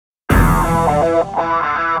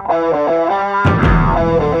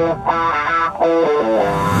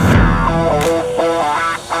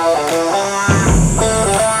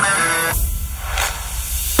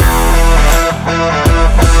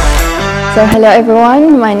So hello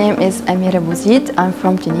everyone, my name is Amira Bouzid. I'm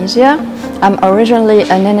from Tunisia. I'm originally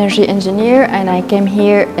an energy engineer and I came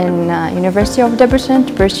here in University of Debrecen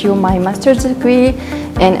to pursue my master's degree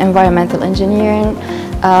in environmental engineering.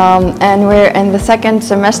 And we're in the second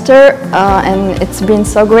semester and it's been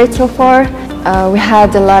so great so far. We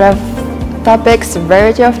had a lot of topics, a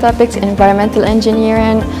variety of topics in environmental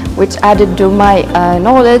engineering, which added to my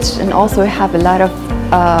knowledge, and also we have a lot of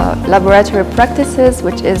laboratory practices,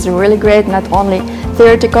 which is really great, not only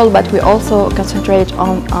theoretical, but we also concentrate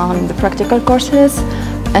on the practical courses.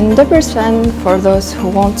 And Debrecen, for those who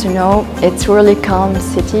want to know, it's really calm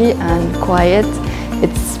city and quiet.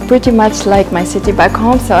 It's pretty much like my city back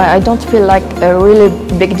home, so I don't feel like a really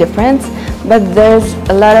big difference. But there's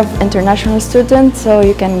a lot of international students, so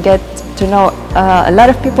you can get to know a lot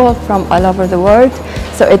of people from all over the world,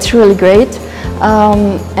 so it's really great.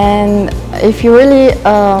 And if you're really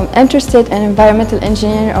interested in environmental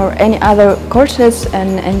engineering or any other courses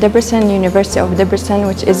in Debrecen, University of Debrecen,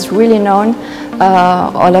 which is really known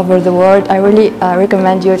all over the world, I really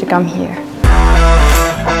recommend you to come here.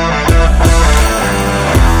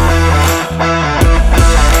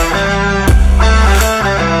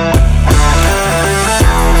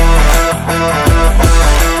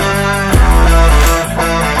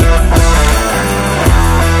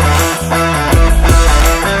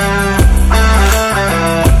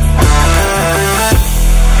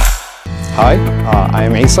 Hi,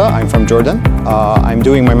 I'm Isa, I'm from Jordan. I'm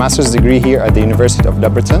doing my master's degree here at the University of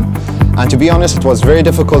Debrecen. And to be honest, it was very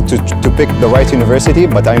difficult to pick the right university,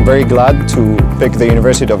 but I'm very glad to pick the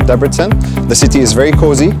University of Debrecen. The city is very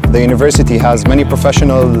cozy. The university has many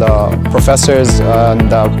professional professors and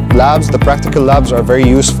labs. The practical labs are very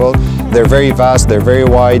useful. They're very vast, they're very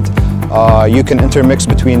wide. You can intermix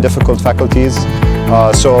between difficult faculties.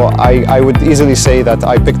 So I would easily say that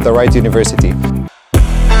I picked the right university.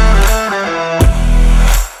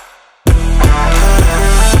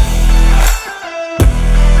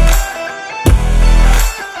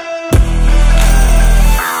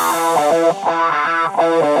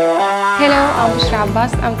 Hello, I'm Bushra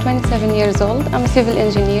Abbas. I'm 27 years old. I'm a civil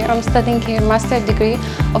engineer. I'm studying here master's degree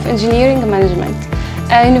of engineering management.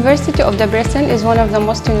 University of Debrecen is one of the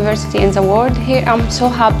most universities in the world. Here I'm so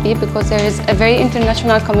happy because there is a very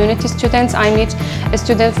international community students. I meet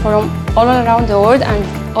students from all around the world and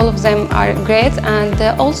all of them are great, and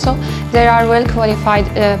also there are well qualified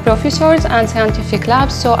professors and scientific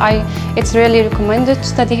labs, so it's really recommended to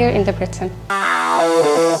study here in Debrecen.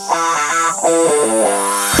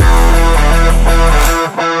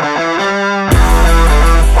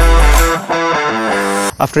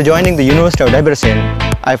 After joining the University of Debrecen,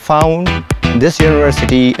 I found this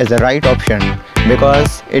university as the right option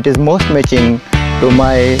because it is most matching to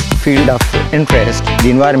my field of interest,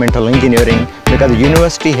 the environmental engineering, because the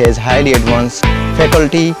university has highly advanced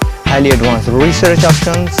faculty, highly advanced research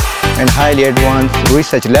options, and highly advanced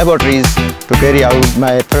research laboratories to carry out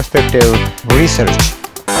my prospective research.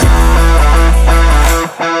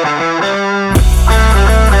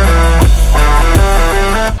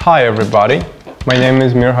 Hi everybody, my name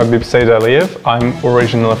is Mir Habib Said Aliyev. I'm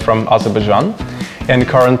originally from Azerbaijan and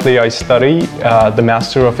currently I study the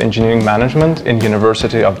Master of Engineering Management in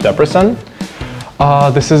University of Debrecen.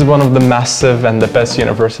 This is one of the massive and the best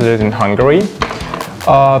universities in Hungary.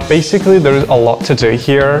 Basically there is a lot to do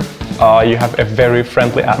here. You have a very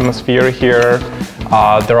friendly atmosphere here.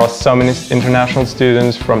 There are so many international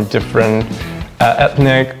students from different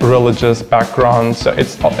ethnic, religious backgrounds, so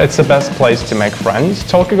it's the best place to make friends.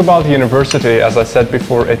 Talking about the university, as I said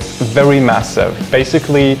before, it's very massive.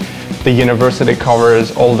 Basically, the university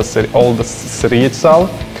covers all the city itself.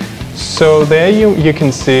 So there you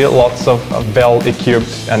can see lots of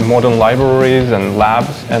well-equipped and modern libraries and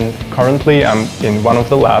labs, and currently I'm in one of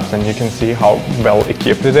the labs and you can see how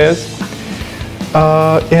well-equipped it is.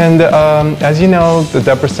 As you know, the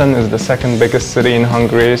Debrecen is the second biggest city in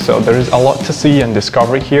Hungary, so there is a lot to see and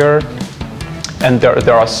discover here, and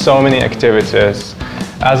there are so many activities.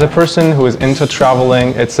 As a person who is into traveling,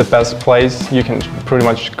 it's the best place. You can pretty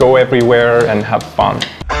much go everywhere and have fun.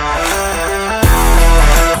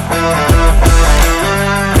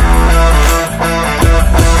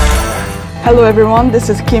 Hello everyone, this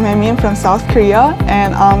is Kim Hae-min from South Korea,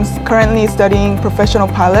 and I'm currently studying professional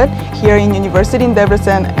pilot here in University in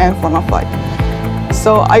Debrecen and for my flight.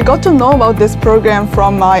 So I got to know about this program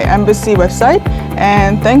from my embassy website,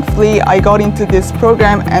 and thankfully I got into this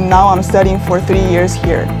program and now I'm studying for 3 years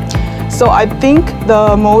here. So I think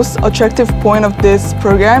the most attractive point of this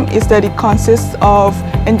program is that it consists of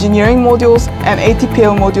engineering modules and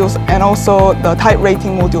ATPL modules and also the type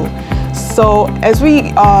rating module. So as we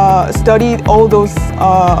study all those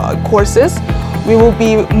courses, we will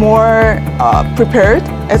be more prepared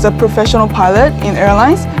as a professional pilot in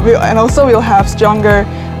airlines, and also we'll have stronger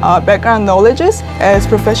background knowledges as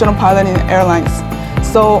professional pilot in airlines.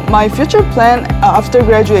 So my future plan after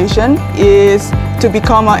graduation is to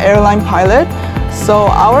become an airline pilot. So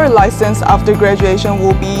our license after graduation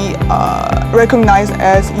will be recognized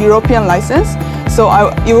as European license. So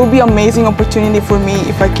it will be an amazing opportunity for me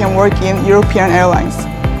if I can work in European airlines.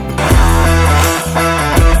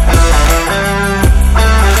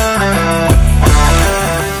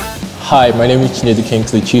 Hi, my name is Chinedu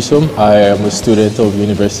Kingsley Chisom. I am a student of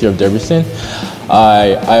University of Debrecen.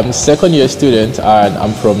 I am a second-year student and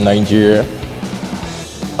I'm from Nigeria.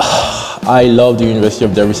 I love the University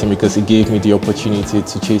of Debrecen because it gave me the opportunity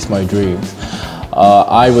to chase my dreams.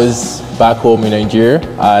 I was back home in Nigeria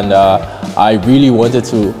and I really wanted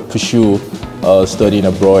to pursue studying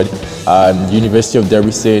abroad, and University of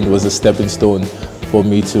Debrecen was a stepping stone for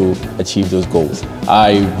me to achieve those goals.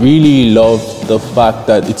 I really love the fact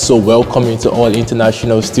that it's so welcoming to all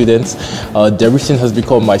international students. Debrecen has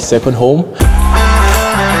become my second home.